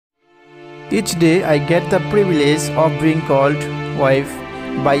Each day I get the privilege of being called wife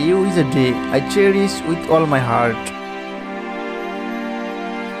by you is a day I cherish with all my heart.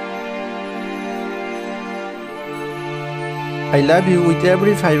 I love you with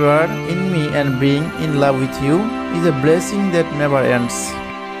every fiber in me, and being in love with you is a blessing that never ends.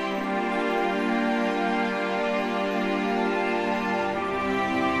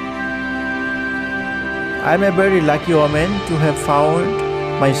 I am a very lucky woman to have found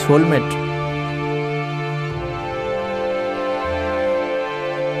my soulmate.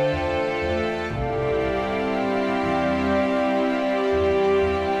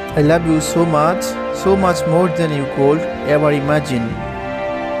 I love you so much more than you could ever imagine.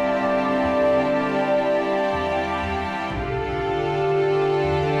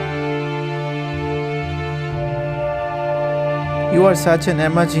 You are such an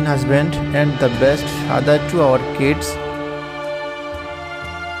amazing husband and the best father to our kids.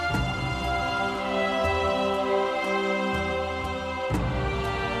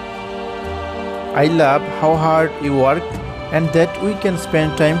 I love how hard you work and that we can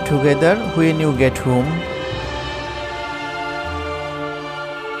spend time together when you get home.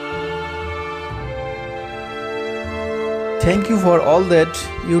 Thank you for all that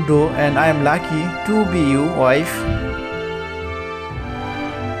you do, and I am lucky to be your wife.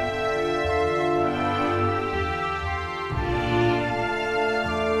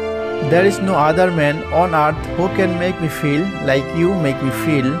 There is no other man on earth who can make me feel like you make me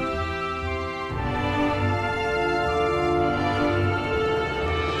feel.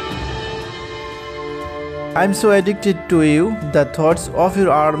 I'm so addicted to you, the thoughts of your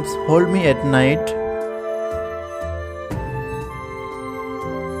arms hold me at night.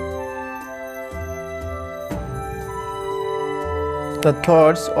 The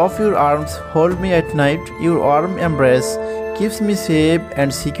thoughts of your arms hold me at night, your warm embrace keeps me safe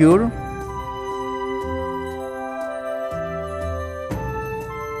and secure.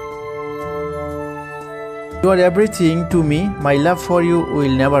 You are everything to me, my love for you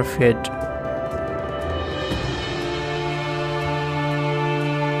will never fade.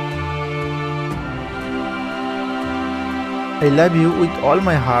 I love you with all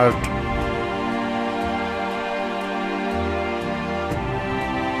my heart.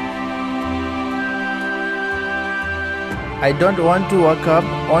 I don't want to wake up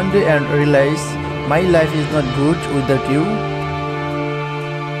one day and realize my life is not good without you.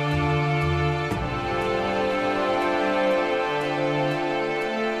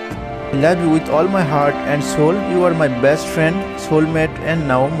 I love you with all my heart and soul. You are my best friend, soulmate, and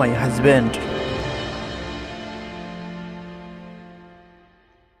now my husband.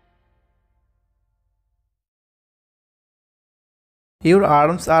 Your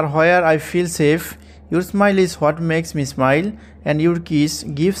arms are where I feel safe, your smile is what makes me smile, and your kiss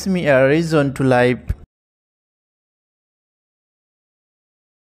gives me a reason to live.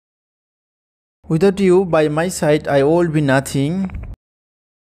 Without you by my side, I would be nothing.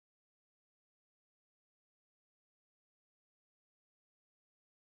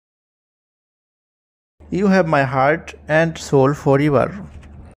 You have my heart and soul forever.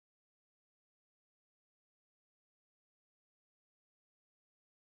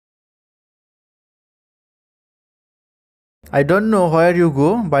 I don't know where you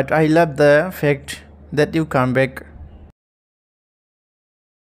go, but I love the fact that you come back.